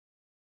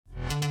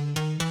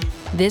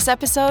This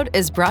episode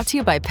is brought to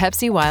you by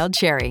Pepsi Wild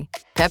Cherry.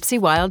 Pepsi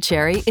Wild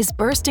Cherry is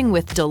bursting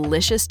with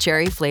delicious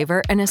cherry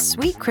flavor and a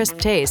sweet, crisp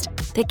taste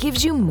that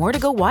gives you more to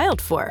go wild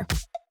for.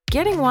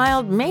 Getting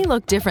wild may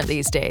look different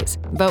these days,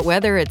 but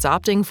whether it's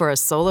opting for a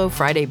solo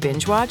Friday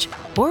binge watch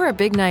or a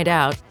big night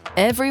out,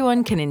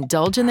 everyone can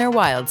indulge in their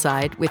wild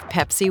side with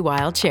Pepsi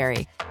Wild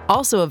Cherry.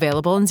 Also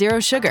available in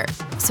Zero Sugar.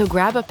 So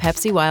grab a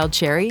Pepsi Wild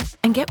Cherry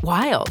and get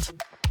wild.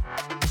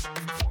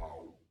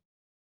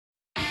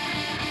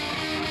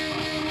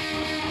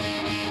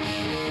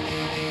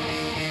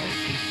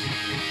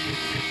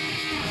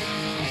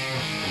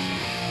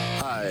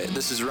 Hi,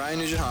 this is Ryan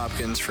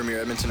Nugent-Hopkins from your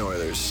Edmonton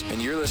Oilers,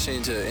 and you're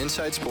listening to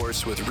Inside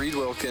Sports with Reed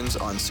Wilkins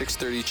on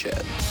 630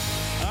 CHED.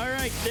 All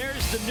right,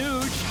 there's the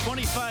Nuge.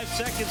 25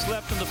 seconds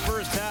left in the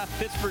first half.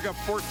 Pittsburgh up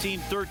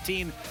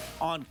 14-13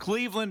 on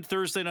Cleveland.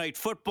 Thursday night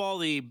football.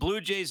 The Blue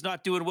Jays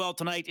not doing well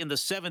tonight in the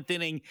seventh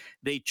inning.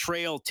 They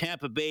trail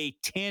Tampa Bay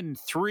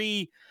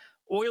 10-3.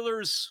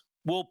 Oilers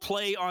will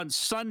play on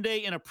Sunday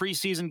in a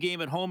preseason game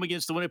at home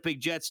against the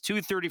Winnipeg Jets.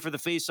 2:30 for the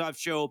face-off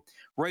show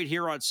right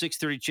here on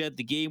 630 CHED.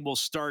 The game will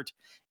start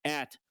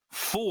at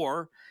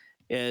 4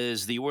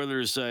 as the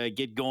Oilers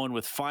get going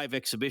with 5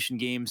 exhibition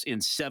games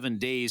in 7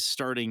 days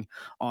starting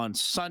on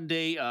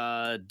Sunday.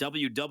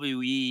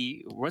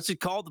 WWE, what's it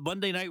called? The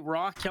Monday Night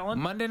Raw, Kellen?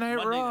 Monday Night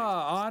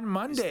Raw on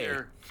Monday.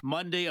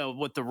 Monday,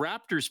 what the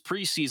Raptors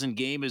preseason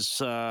game is,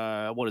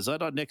 what is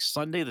that on next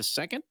Sunday, the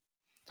 2nd?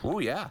 Oh,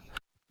 yeah.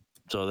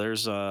 So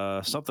there's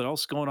something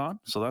else going on.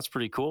 So that's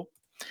pretty cool.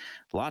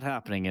 A lot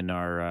happening in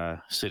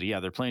our city.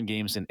 Yeah, they're playing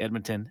games in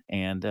Edmonton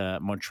and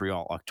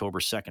Montreal, October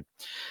 2nd.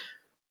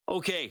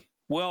 Okay,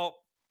 well,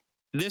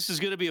 this is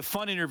going to be a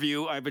fun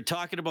interview. I've been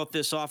talking about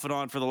this off and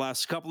on for the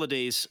last couple of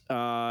days.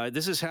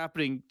 This is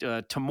happening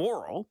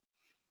tomorrow.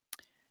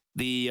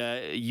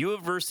 The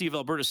University of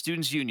Alberta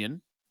Students'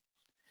 Union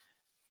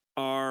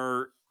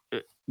are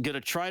going to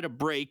try to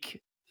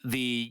break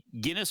the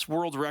Guinness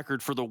World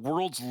Record for the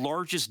world's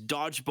largest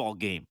dodgeball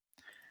game.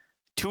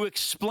 To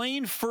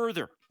explain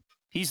further,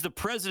 he's the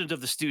president of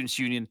the Students'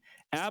 Union,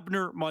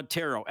 Abner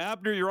Montero.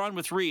 Abner, you're on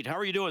with Reed. How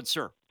are you doing,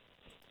 sir?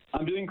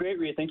 I'm doing great,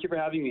 Reed. Thank you for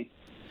having me.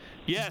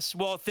 Yes,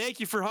 well, thank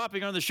you for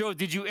hopping on the show.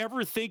 Did you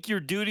ever think your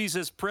duties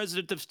as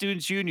president of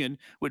Students' Union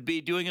would be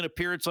doing an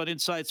appearance on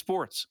Inside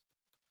Sports?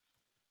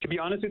 To be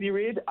honest with you,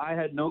 Reed, I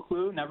had no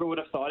clue, never would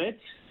have thought it.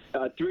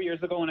 3 years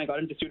ago when I got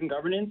into student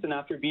governance and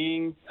after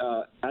being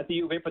at the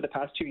U of A for the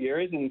past 2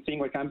 years and seeing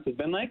what campus has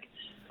been like,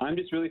 I'm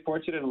just really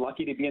fortunate and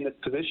lucky to be in this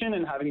position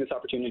and having this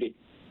opportunity.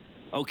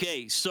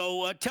 Okay,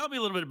 so tell me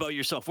a little bit about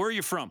yourself. Where are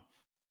you from?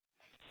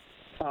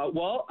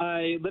 Well,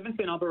 I live in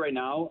St. Albert right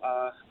now.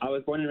 I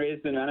was born and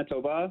raised in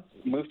Manitoba,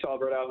 moved to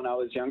Alberta when I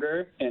was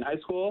younger in high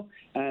school,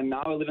 and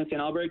now I live in St.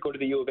 Albert, go to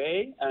the U of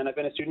A, and I've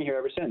been a student here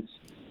ever since.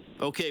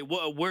 Okay,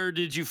 where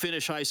did you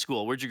finish high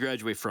school? Where'd you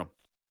graduate from?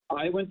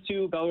 I went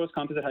to Belrose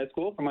Composite High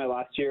School for my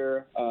last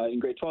year in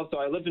grade 12. So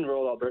I lived in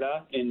rural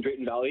Alberta in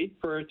Drayton Valley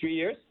for 3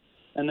 years.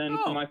 And then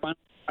for my final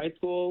high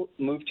school,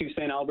 moved to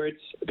St.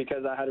 Albert's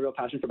because I had a real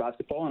passion for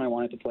basketball and I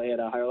wanted to play at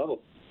a higher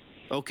level.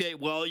 Okay,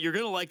 well, you're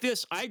going to like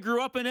this. I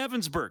grew up in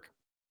Evansburg.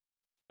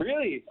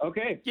 Really?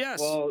 Okay. Yes.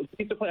 Well, we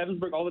used to play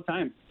Evansburg all the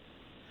time.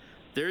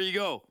 There you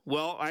go.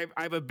 Well,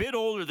 I'm a bit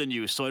older than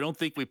you, so I don't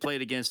think we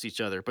played against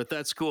each other, but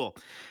that's cool.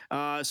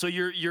 So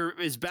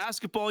is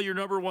basketball your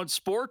number one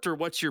sport, or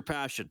what's your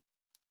passion?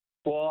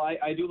 Well,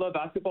 I do love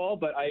basketball,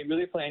 but I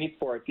really play any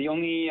sport. The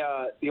only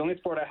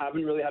sport I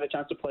haven't really had a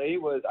chance to play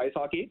was ice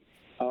hockey,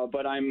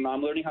 but I'm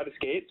learning how to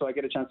skate, so I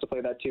get a chance to play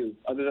that too.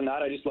 Other than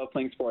that, I just love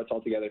playing sports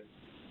altogether.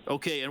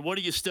 Okay, and what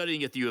are you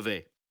studying at the U of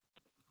A?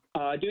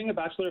 Doing a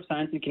Bachelor of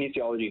Science in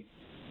Kinesiology.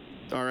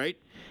 All right.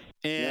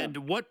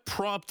 And what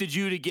prompted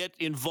you to get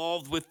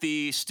involved with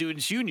the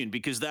Students' Union?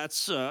 Because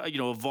that's,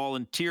 a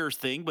volunteer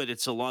thing, but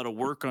it's a lot of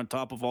work on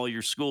top of all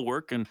your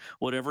schoolwork and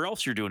whatever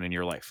else you're doing in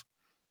your life.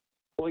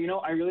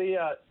 Well, I really,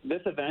 this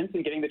event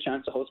and getting the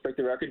chance to host Break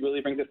the Record really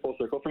brings it full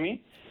circle for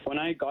me. When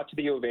I got to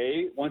the U of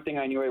A, one thing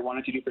I knew I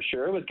wanted to do for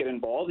sure was get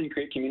involved and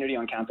create community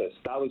on campus.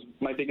 That was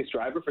my biggest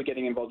driver for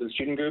getting involved in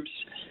student groups,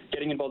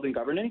 getting involved in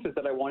governance, is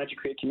that I wanted to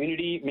create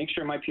community, make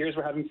sure my peers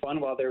were having fun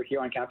while they were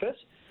here on campus.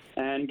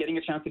 And getting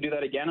a chance to do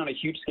that again on a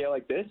huge scale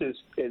like this is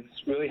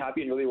really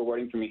happy and really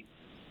rewarding for me.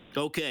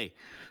 Okay,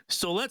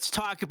 so let's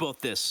talk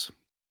about this.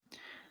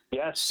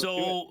 Yes.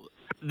 So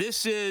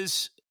this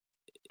is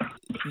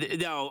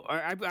now.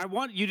 I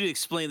want you to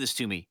explain this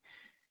to me.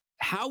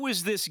 How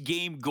is this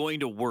game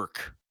going to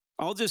work?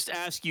 I'll just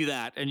ask you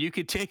that, and you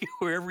can take it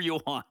wherever you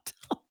want.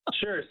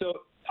 Sure. So,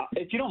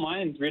 if you don't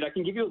mind, Reed, I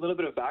can give you a little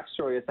bit of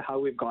backstory as to how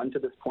we've gotten to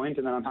this point,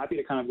 and then I'm happy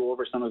to kind of go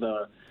over some of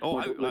the...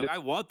 I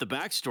want the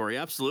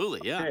backstory,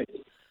 absolutely, yeah. Okay.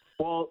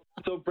 Well,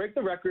 so Break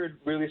the Record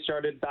really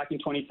started back in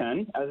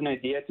 2010 as an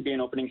idea to be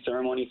an opening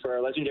ceremony for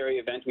a legendary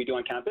event we do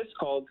on campus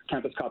called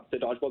Campus Cup, the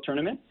dodgeball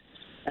tournament.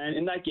 And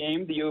in that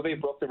game, the U of A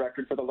broke the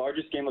record for the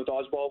largest game of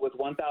dodgeball with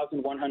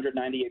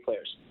 1,198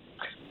 players.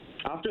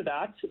 After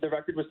that, the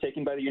record was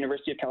taken by the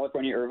University of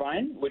California,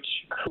 Irvine,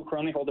 who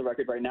currently hold the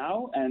record right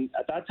now. And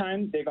at that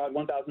time, they got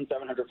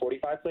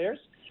 1,745 players.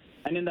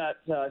 And in that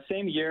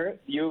same year,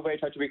 the U of A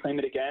tried to reclaim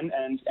it again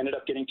and ended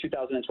up getting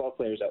 2012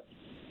 players out.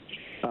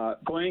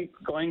 Going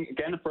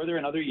again further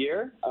another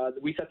year,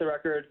 we set the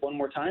record one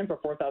more time for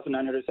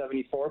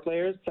 4,979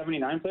 players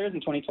in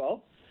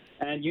 2012.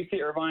 And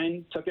UC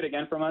Irvine took it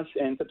again from us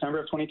in September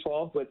of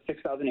 2012 with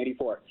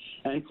 6,084.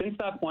 And since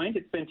that point,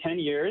 it's been 10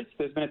 years.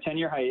 There's been a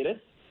 10-year hiatus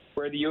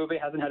where the U of A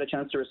hasn't had a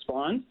chance to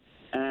respond.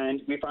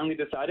 And we finally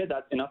decided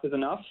that enough is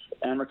enough,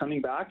 and we're coming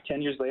back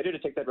 10 years later to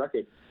take that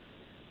record.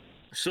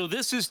 So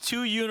this is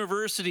two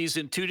universities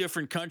in two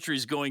different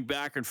countries going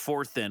back and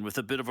forth then with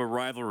a bit of a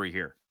rivalry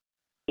here.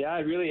 Yeah,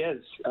 it really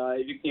is.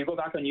 If you go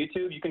back on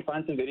YouTube, you can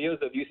find some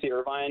videos of UC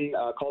Irvine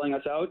calling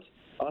us out,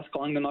 us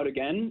calling them out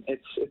again.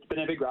 It's been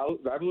a big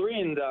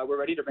rivalry, and we're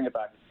ready to bring it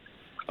back.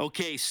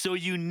 Okay, so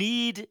you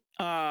need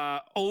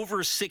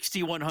over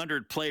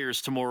 6,100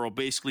 players tomorrow,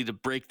 basically, to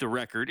break the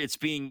record. It's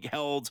being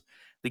held.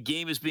 The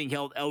game is being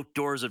held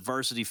outdoors at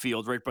Varsity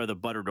Field, right by the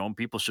Butterdome.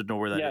 People should know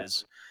where that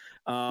is.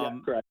 Yeah,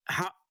 correct.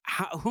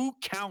 Who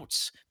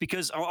counts?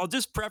 Because I'll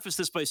just preface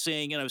this by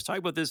saying, and I was talking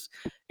about this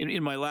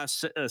in my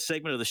last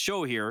segment of the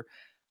show here,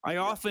 I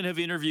often have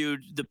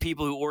interviewed the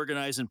people who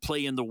organize and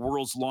play in the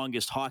world's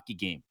longest hockey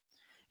game.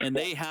 And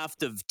they have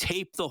to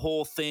tape the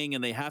whole thing,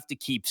 and they have to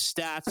keep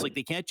stats. Like,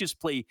 they can't just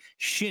play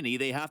shinny.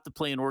 They have to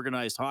play an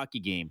organized hockey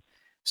game.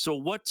 So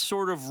what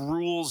sort of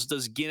rules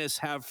does Guinness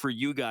have for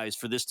you guys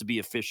for this to be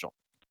official?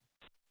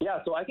 Yeah,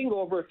 so I can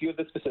go over a few of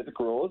the specific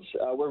rules.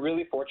 We're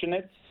really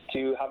fortunate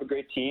to have a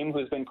great team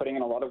who's been putting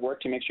in a lot of work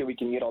to make sure we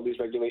can meet all these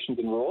regulations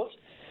and rules.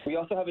 We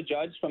also have a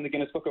judge from the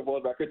Guinness Book of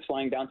World Records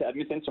flying down to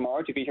Edmonton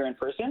tomorrow to be here in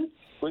person,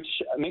 which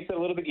makes it a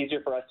little bit easier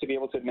for us to be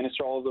able to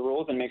administer all of the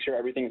rules and make sure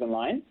everything's in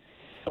line.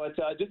 But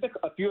just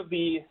a few of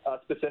the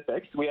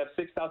specifics. We have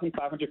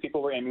 6,500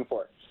 people we're aiming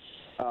for.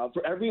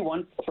 For every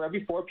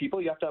 4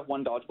 people, you have to have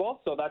one dodgeball.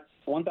 So that's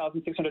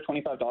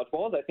 1,625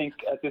 dodgeballs. I think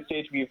at this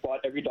stage we've bought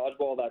every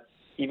dodgeball that's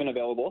even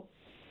available.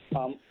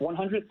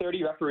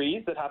 130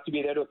 referees that have to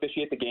be there to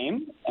officiate the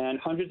game, and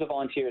hundreds of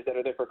volunteers that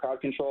are there for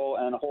crowd control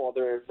and a whole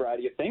other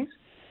variety of things.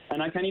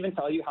 And I can't even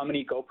tell you how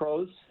many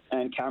GoPros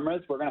and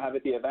cameras we're going to have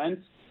at the event,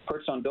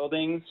 perched on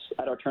buildings,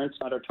 at our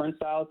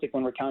turnstiles, like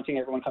when we're counting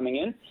everyone coming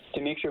in,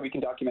 to make sure we can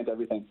document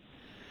everything.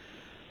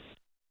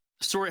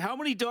 Sorry, how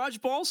many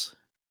dodgeballs?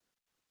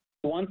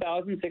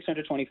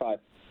 1,625.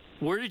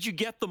 Where did you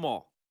get them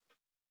all?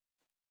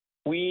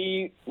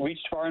 We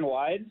reached far and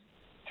wide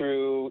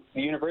through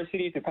the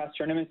university, through past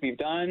tournaments we've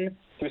done,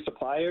 through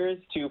suppliers,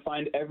 to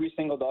find every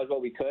single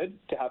dodgeball we could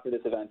to have for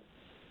this event.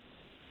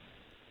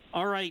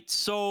 All right.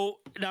 So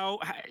now,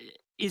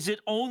 is it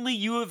only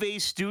U of A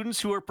students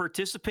who are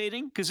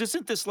participating? Because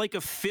isn't this like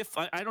a fifth?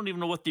 I don't even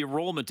know what the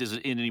enrollment is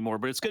in anymore,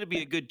 but it's going to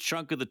be a good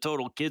chunk of the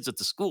total kids at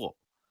the school.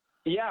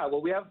 Yeah,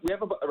 well, we have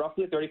about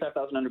roughly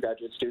 35,000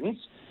 undergraduate students,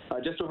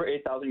 just over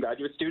 8,000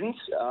 graduate students.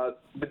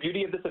 The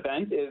beauty of this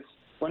event is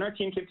when our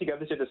team came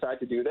together to decide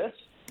to do this,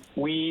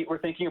 we were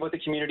thinking about the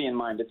community in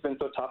mind. It's been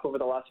so tough over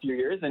the last few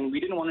years, and we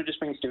didn't want to just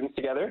bring students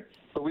together,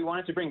 but we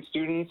wanted to bring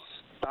students,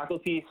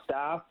 faculty,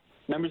 staff,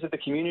 members of the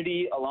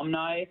community,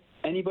 alumni,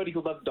 anybody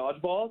who loves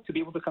dodgeball to be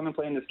able to come and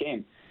play in this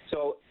game.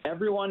 So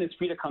everyone is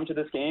free to come to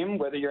this game,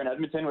 whether you're in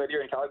Edmonton, whether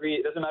you're in Calgary.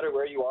 It doesn't matter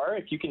where you are.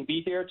 If you can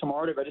be here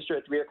tomorrow to register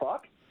at 3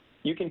 o'clock,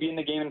 you can be in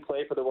the game and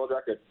play for the world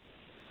record.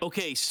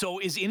 Okay, so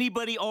is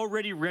anybody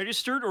already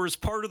registered, or is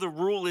part of the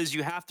rule is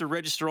you have to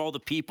register all the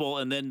people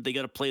and then they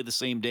got to play the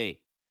same day?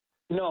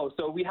 No,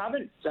 so we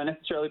haven't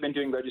necessarily been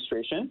doing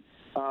registration.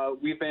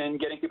 We've been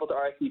getting people to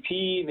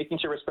RSVP, making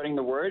sure we're spreading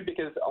the word,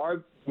 because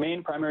our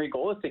main primary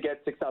goal is to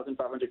get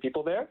 6,500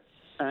 people there.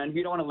 And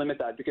we don't want to limit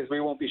that because we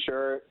won't be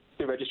sure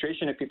through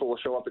registration if people will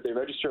show up if they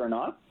register or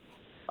not.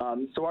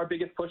 So our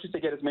biggest push is to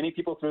get as many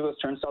people through those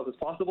turnstiles as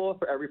possible.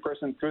 For every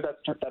person through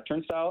that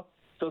turnstile,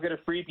 they'll get a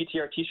free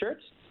BTR T-shirt,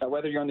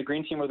 whether you're on the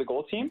green team or the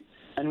gold team.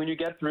 And when you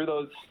get through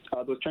those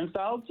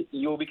turnstiles,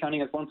 you'll be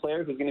counting as one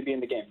player who's going to be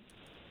in the game.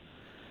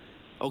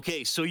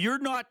 Okay, so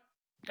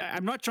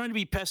I'm not trying to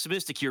be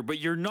pessimistic here, but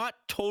you're not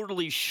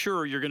totally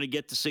sure you're going to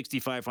get to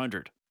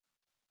 6,500.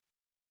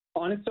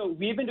 So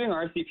we've been doing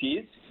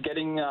RSVPs,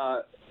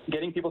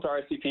 getting people to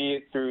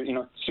RSVP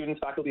through students,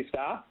 faculty,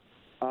 staff.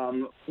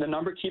 The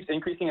number keeps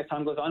increasing as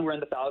time goes on. We're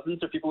in the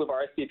thousands of people who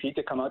have RSVP'd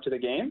to come out to the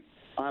game.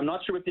 I'm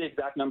not sure what the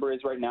exact number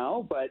is right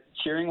now, but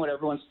hearing what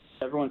everyone's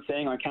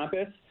saying on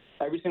campus,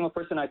 every single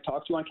person I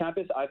talked to on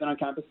campus, I've been on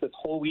campus this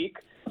whole week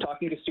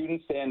talking to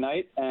students day and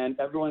night, and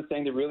everyone's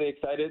saying they're really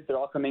excited. They're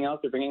all coming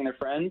out. They're bringing their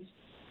friends.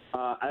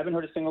 I haven't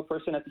heard a single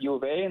person at the U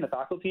of A and the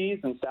faculties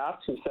and staff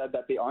who said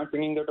that they aren't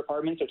bringing their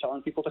departments or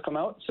telling people to come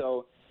out.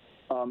 So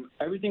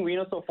everything we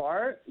know so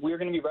far, we're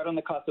going to be right on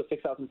the cusp of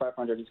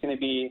 6,500. It's going to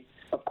be,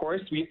 of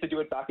course, we used to do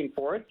it back and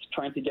forth,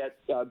 trying to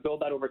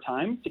build that over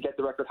time to get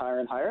the record higher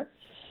and higher.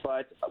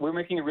 But we're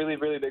making a really,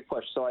 really big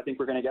push, so I think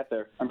we're going to get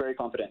there. I'm very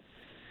confident.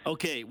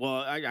 Okay,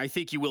 well, I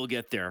think you will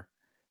get there.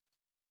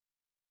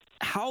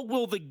 How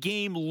will the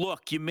game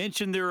look? You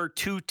mentioned there are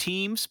 2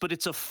 teams, but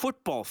it's a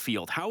football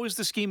field. How is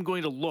this game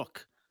going to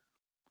look?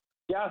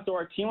 Yeah, so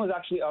our team was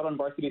actually out on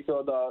Varsity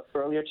Field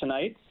earlier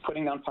tonight,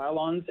 putting down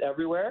pylons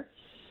everywhere.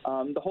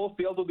 The whole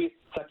field will be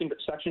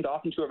sectioned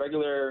off into a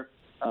regular,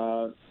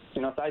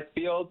 sized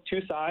field,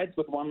 2 sides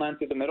with 1 lane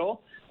through the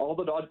middle. All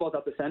the dodgeballs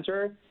at the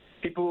center.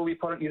 People will be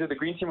put on either the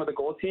green team or the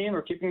gold team.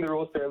 We're keeping the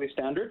rules fairly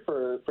standard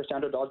for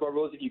standard dodgeball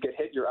rules. If you get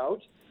hit, you're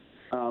out.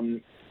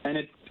 And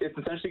it's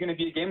essentially going to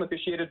be a game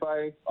officiated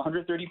by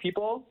 130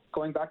 people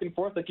going back and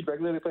forth like you'd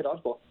regularly play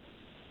dodgeball.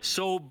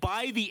 So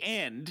by the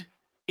end,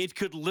 it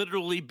could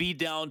literally be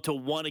down to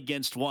 1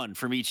 against 1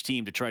 from each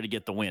team to try to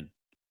get the win.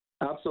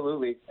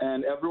 Absolutely.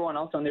 And everyone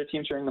else on their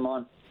team cheering them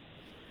on.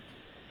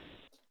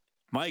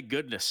 My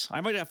goodness.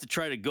 I might have to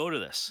try to go to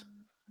this.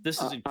 This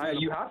is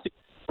incredible. You have to.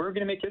 We're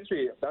going to make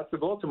history. That's the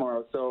goal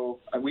tomorrow. So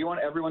we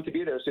want everyone to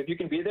be there. So if you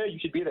can be there, you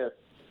should be there.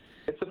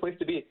 It's the place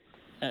to be.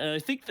 And I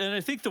think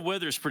the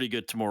weather's pretty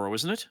good tomorrow,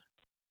 isn't it?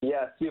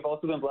 Yes, we've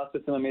also been blessed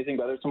with some amazing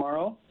weather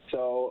tomorrow.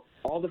 So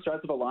all the stars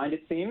have aligned,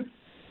 it seems,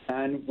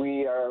 and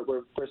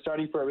we're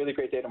starting for a really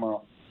great day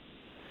tomorrow.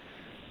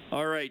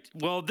 All right.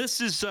 Well,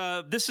 this is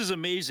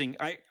amazing.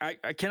 I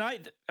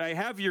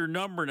have your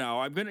number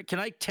now. Can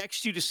I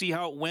text you to see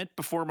how it went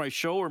before my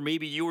show, or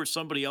maybe you or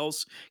somebody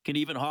else can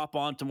even hop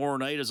on tomorrow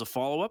night as a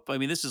follow-up? I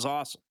mean, this is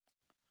awesome.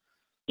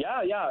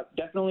 Yeah,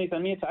 definitely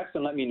send me a text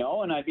and let me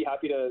know, and I'd be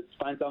happy to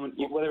find someone,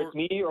 whether it's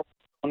me or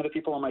one of the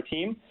people on my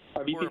team,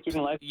 our VP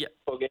Student Life. Yeah,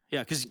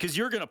 because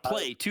you're going to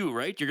play too,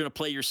 right? You're going to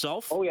play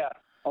yourself? Oh, yeah.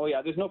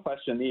 There's no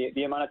question.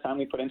 The amount of time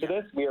we put into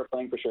this, we are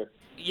playing for sure.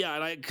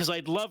 Yeah, and because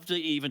I'd love to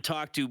even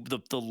talk to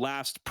the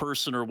last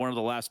person or one of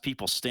the last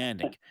people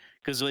standing,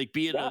 because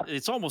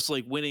it's almost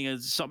like winning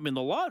something in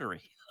the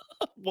lottery.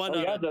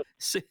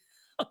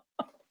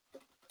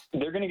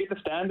 They're going to get to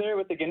stand there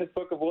with the Guinness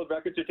Book of World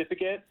Records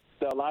certificate,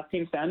 the last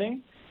team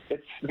standing.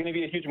 It's going to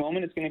be a huge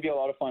moment. It's going to be a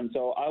lot of fun.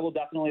 So I will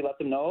definitely let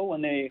them know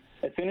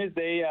as soon as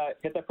they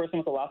hit that person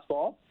with the last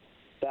ball,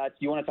 that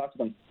you want to talk to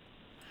them.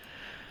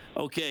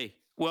 Okay.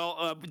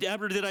 Well,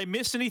 Abner, did I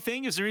miss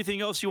anything? Is there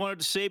anything else you wanted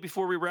to say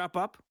before we wrap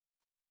up?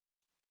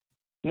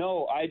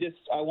 No, I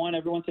want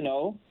everyone to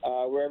know,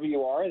 wherever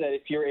you are, that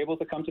if you're able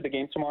to come to the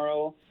game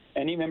tomorrow,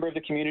 any member of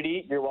the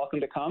community, you're welcome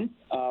to come.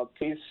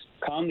 Please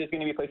come. There's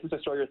going to be places to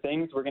store your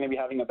things. We're going to be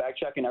having a bag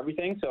check and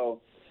everything. So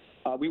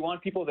we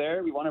want people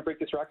there. We want to break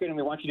this record, and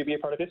we want you to be a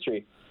part of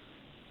history.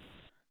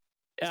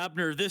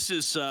 Abner, this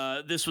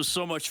was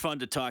so much fun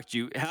to talk to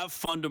you. Have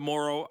fun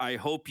tomorrow. I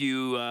hope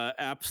you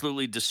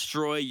absolutely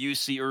destroy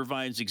UC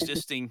Irvine's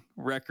existing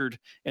record,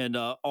 and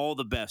all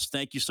the best.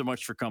 Thank you so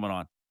much for coming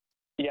on.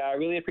 Yeah, I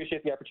really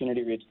appreciate the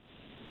opportunity, Reed.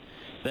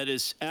 That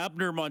is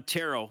Abner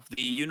Montero,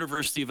 the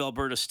University of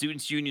Alberta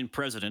Students' Union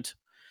president,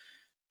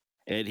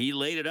 and he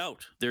laid it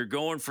out. They're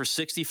going for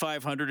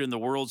 6,500 in the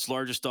world's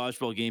largest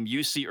dodgeball game.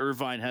 UC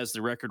Irvine has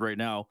the record right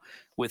now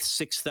with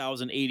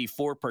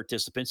 6,084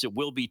 participants. It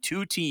will be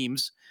 2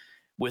 teams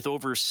with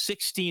over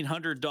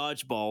 1,600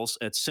 dodgeballs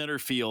at center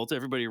field.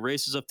 Everybody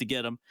races up to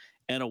get them,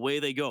 and away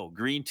they go.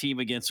 Green team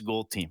against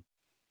gold team.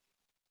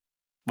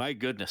 My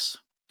goodness.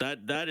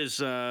 That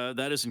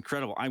is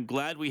incredible. I'm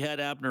glad we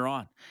had Abner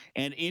on,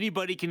 and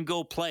anybody can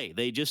go play.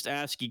 They just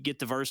ask you get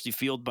to varsity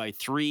field by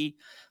 3.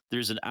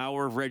 There's an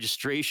hour of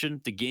registration.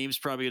 The game's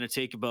probably going to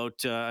take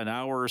about an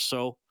hour or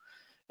so,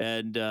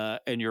 and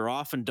you're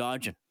off and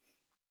dodging.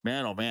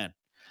 Man, oh man,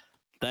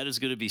 that is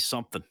going to be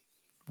something.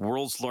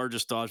 World's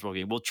largest dodgeball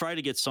game. We'll try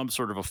to get some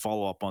sort of a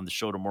follow up on the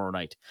show tomorrow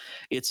night.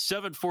 It's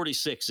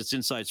 7:46. It's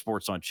Inside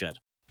Sports on Ched.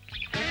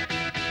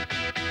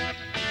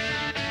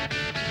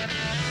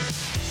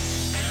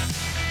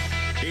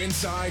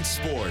 Inside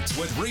Sports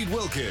with Reed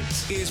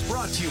Wilkins is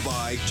brought to you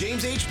by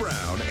James H.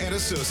 Brown and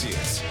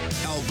Associates,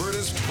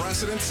 Alberta's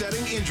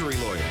precedent-setting injury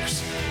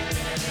lawyers.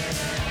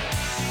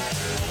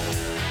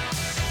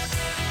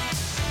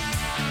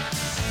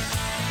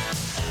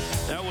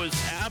 That was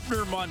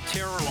Abner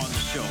Montero on the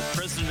show,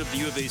 president of the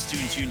U of A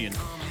Students' Union.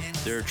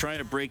 They're trying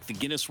to break the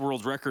Guinness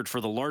World Record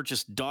for the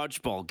largest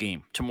dodgeball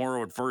game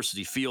tomorrow at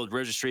Varsity Field.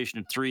 Registration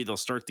at 3. They'll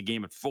start the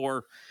game at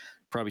 4.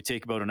 Probably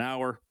take about an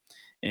hour.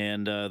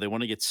 And they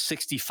want to get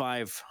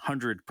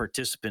 6,500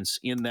 participants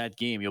in that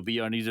game. You'll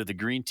be on either the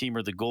green team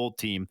or the gold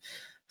team,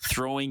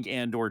 throwing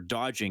and or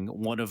dodging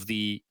one of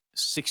the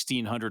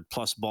 1,600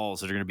 plus balls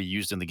that are going to be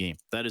used in the game.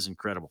 That is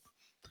incredible.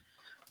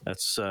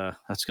 That's going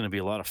to be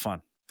a lot of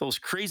fun. Those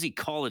crazy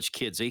college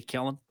kids,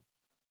 Kellen?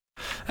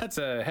 That's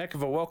a heck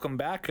of a welcome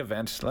back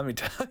event, let me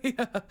tell you.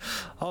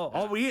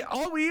 All we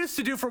used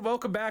to do for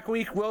Welcome Back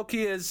Week,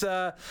 Wilkie, is you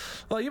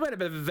might have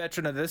been a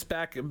veteran of this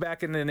back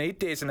in the 8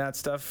 days and that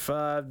stuff.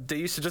 They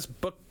used to just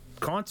book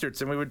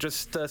concerts, and we would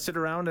just sit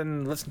around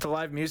and listen to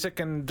live music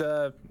and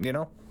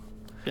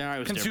Yeah, I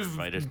was never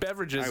invited.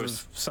 Beverages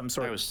of some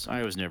sort.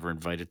 I was never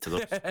invited to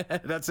those.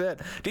 That's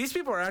it. These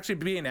people are actually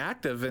being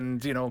active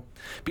and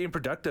being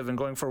productive and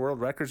going for world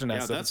records and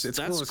that stuff.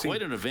 That's cool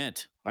quite an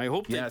event. I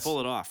hope they pull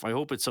it off. I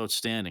hope it's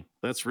outstanding.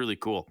 That's really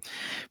cool.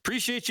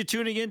 Appreciate you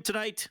tuning in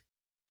tonight.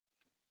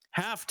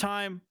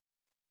 Halftime,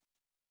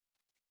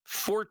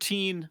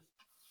 14-13.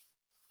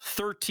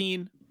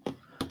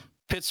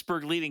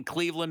 Pittsburgh leading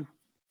Cleveland.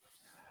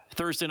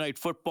 Thursday night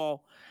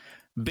football.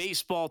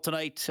 Baseball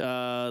tonight,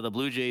 the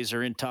Blue Jays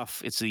are in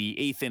tough. It's the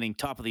 8th inning,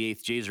 top of the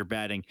 8th. Jays are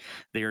batting.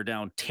 They are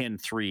down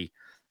 10-3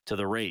 to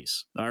the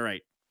Rays. All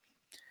right.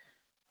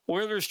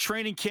 Oilers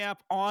training camp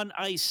on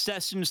ice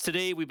sessions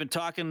today. We've been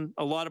talking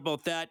a lot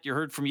about that. You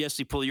heard from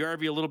Jesse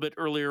Puljujarvi a little bit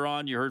earlier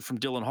on. You heard from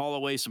Dylan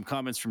Holloway, some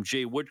comments from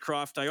Jay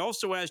Woodcroft. I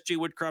also asked Jay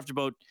Woodcroft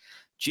about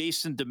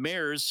Jason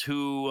Demers,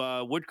 who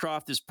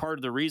Woodcroft is part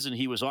of the reason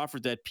he was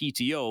offered that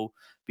PTO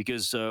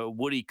because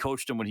Woody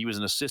coached him when he was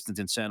an assistant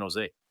in San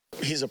Jose.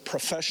 He's a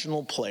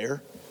professional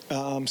player,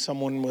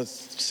 someone with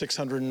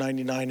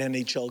 699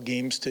 NHL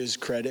games to his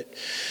credit.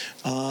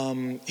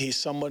 He's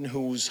someone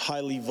who's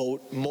highly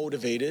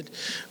motivated.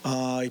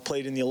 He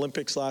played in the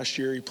Olympics last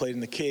year. He played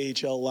in the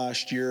KHL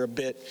last year a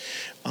bit.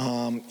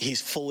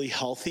 He's fully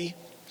healthy,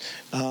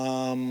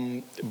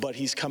 but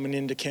he's coming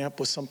into camp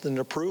with something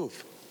to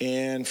prove.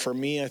 And for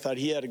me, I thought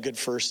he had a good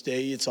first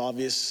day. It's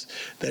obvious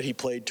that he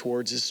played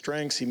towards his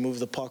strengths. He moved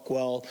the puck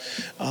well.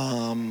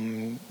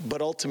 But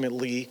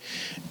ultimately,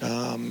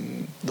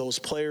 those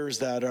players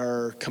that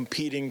are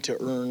competing to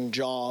earn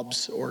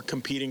jobs or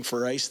competing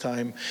for ice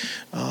time,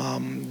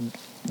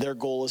 their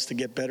goal is to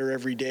get better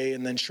every day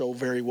and then show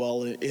very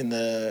well in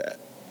the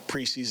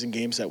preseason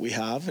games that we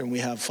have, and we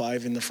have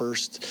 5 in the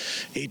first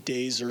 8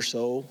 days or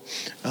so.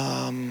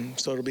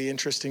 So it'll be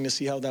interesting to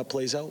see how that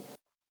plays out.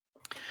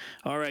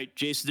 All right,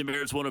 Jason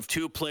Demers is one of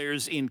 2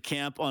 players in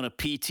camp on a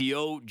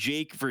PTO.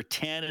 Jake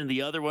Virtanen,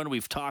 the other one.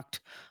 We've talked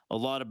a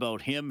lot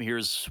about him.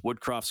 Here's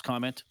Woodcroft's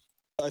comment.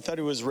 I thought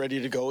he was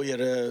ready to go. He had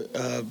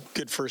a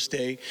good first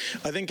day.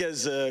 I think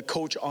as a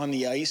coach on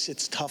the ice,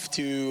 it's tough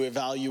to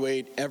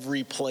evaluate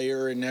every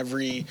player and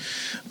every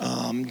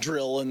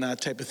drill and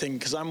that type of thing,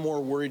 because I'm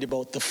more worried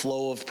about the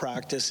flow of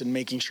practice and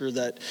making sure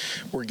that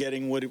we're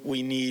getting what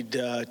we need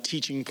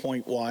teaching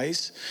point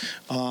wise.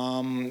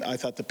 I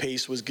thought the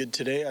pace was good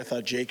today. I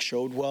thought Jake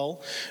showed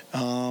well.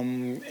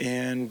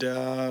 In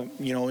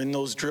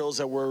those drills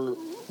that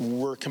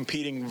we're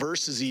competing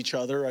versus each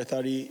other, I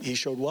thought he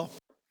showed well.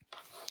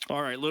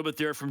 All right, a little bit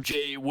there from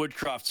Jay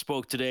Woodcroft.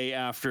 Spoke today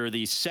after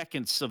the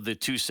seconds of the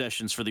 2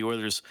 sessions for the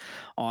Oilers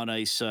on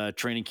ice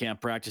training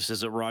camp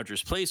practices at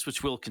Rogers Place,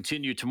 which will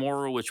continue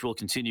tomorrow, which will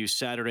continue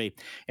Saturday,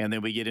 and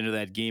then we get into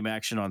that game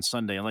action on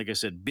Sunday. And like I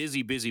said,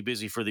 busy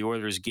for the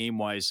Oilers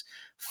game-wise.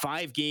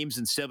 5 games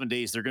in 7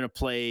 days. They're going to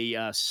play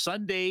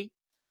Sunday,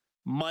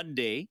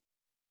 Monday,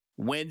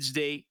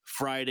 Wednesday,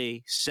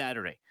 Friday,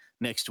 Saturday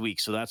next week.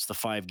 So that's the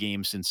 5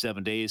 games in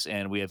 7 days,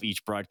 and we have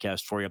each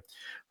broadcast for you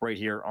right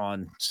here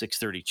on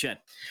 630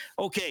 Chet.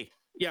 Okay,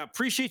 yeah,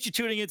 appreciate you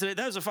tuning in today.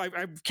 That was a 5.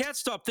 I can't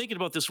stop thinking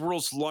about this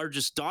world's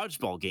largest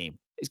dodgeball game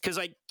because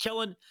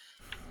Kellen.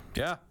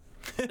 Yeah.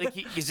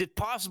 Is it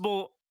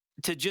possible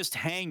to just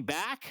hang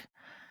back?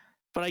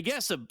 But I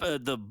guess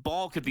the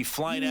ball could be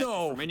flying at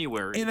you from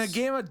anywhere. In a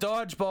game of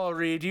dodgeball,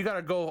 Reed, you got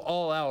to go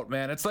all out,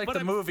 man. It's like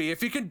the movie.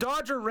 If you can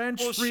dodge a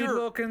wrench, Reed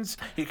Wilkins,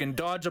 you can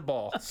dodge a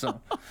ball.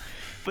 So,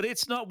 but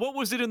it's not. What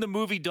was it in the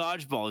movie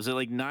Dodgeball? Is it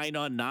like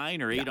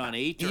 9-on-9 or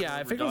 8-on-8? Yeah,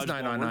 I think it was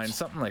 9-on-9,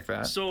 something like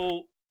that.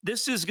 So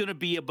this is going to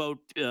be about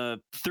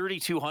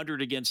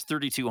 3,200 against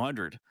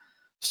 3,200.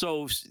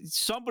 So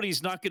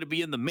somebody's not going to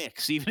be in the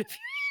mix, even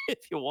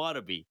if you want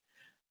to be.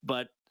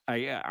 But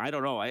I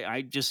don't know.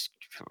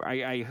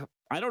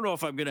 I don't know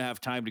if I'm going to have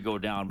time to go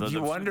down. But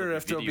you wonder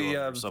if there'll be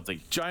a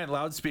giant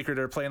loudspeaker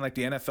there playing like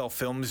the NFL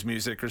Films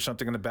music or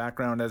something in the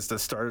background as the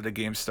start of the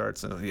game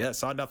starts.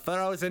 Yes, on the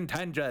frozen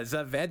tundras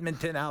of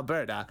Edmonton,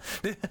 Alberta.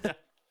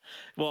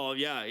 Well,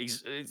 yeah,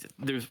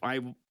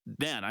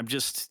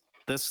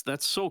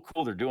 that's so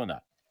cool they're doing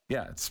that.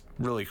 Yeah, it's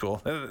really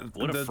cool.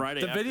 What a Friday.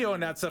 The video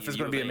and that stuff is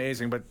going to be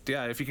amazing. But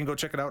yeah, if you can go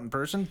check it out in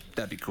person,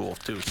 that'd be cool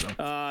too. So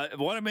I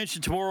want to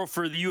mention tomorrow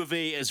for the U of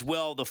A as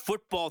well, the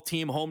football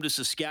team home to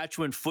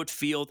Saskatchewan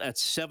Footfield at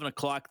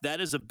 7:00.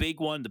 That is a big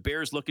one. The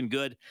Bears looking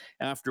good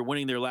after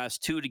winning their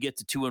last 2 to get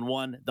to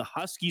 2-1. The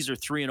Huskies are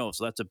 3-0,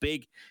 so that's a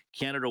big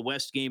Canada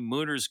West game.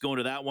 Mooners going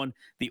to that one.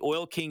 The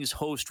Oil Kings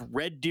host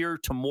Red Deer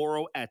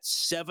tomorrow at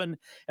 7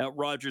 at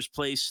Rogers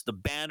Place. The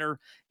banner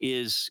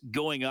is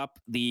going up.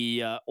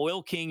 The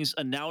Oil Kings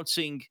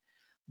announcing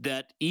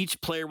that each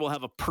player will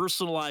have a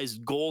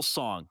personalized goal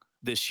song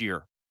this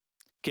year.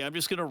 Okay, I'm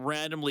just going to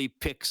randomly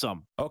pick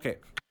some. Okay.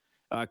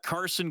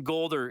 Carson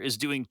Golder is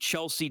doing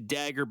Chelsea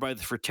Dagger by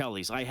the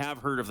Fratellis. I have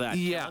heard of that.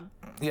 Yeah.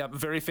 Yeah,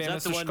 very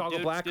famous. The Chicago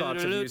Blackhawks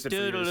have used it for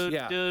years.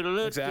 Yeah,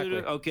 exactly.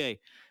 Okay.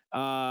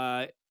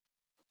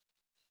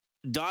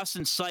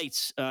 Dawson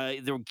Seitz,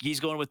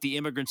 he's going with the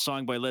Immigrant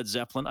Song by Led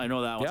Zeppelin. I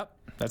know that one. Yep,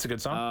 that's a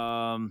good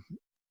song.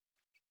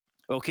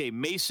 Okay,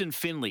 Mason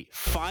Finley,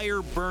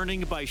 Fire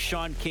Burning by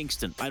Sean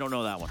Kingston. I don't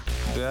know that one.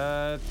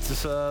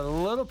 That's a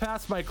little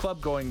past my club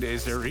going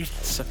days there, Reed.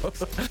 So.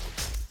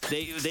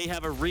 They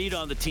have a Reed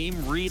on the team,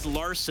 Reed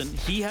Larson.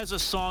 He has a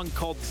song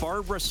called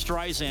Barbara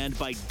Streisand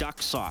by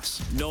Duck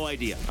Sauce. No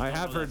idea. I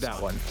have heard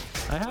that one.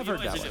 I have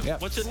heard that one.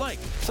 Yep. What's it like?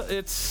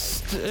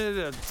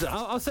 So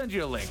I'll send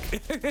you a link.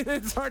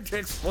 It's hard to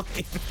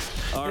explain.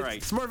 All right.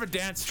 It's more of a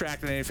dance track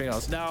than anything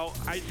else. Now,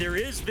 there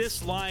is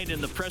this line in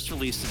the press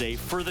release today.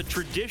 For the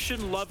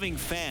tradition-loving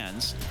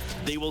fans,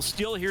 they will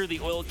still hear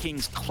the Oil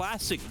Kings'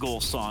 classic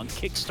goal song,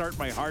 Kickstart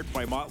My Heart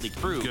by Motley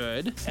Crue.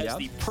 Good. As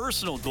the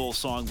personal goal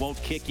song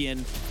won't kick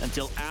in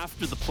until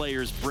after the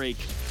players break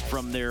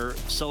from their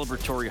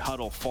celebratory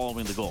huddle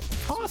following the goal.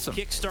 Awesome.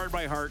 So Kickstart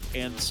My Heart,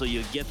 and so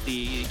you get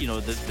the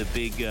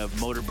big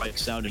motorbike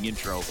sounding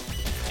intro,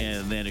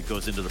 and then it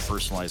goes into the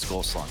personalized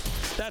goal song.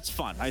 That's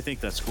fun. I think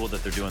that's cool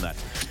that they're doing that.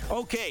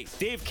 Okay,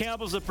 Dave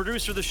Campbell's the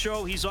producer of the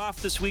show. He's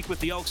off this week with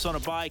the Elks on a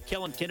bye.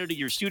 Kellen Kennedy,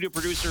 your studio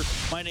producer.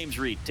 My name's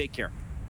Reed. Take care.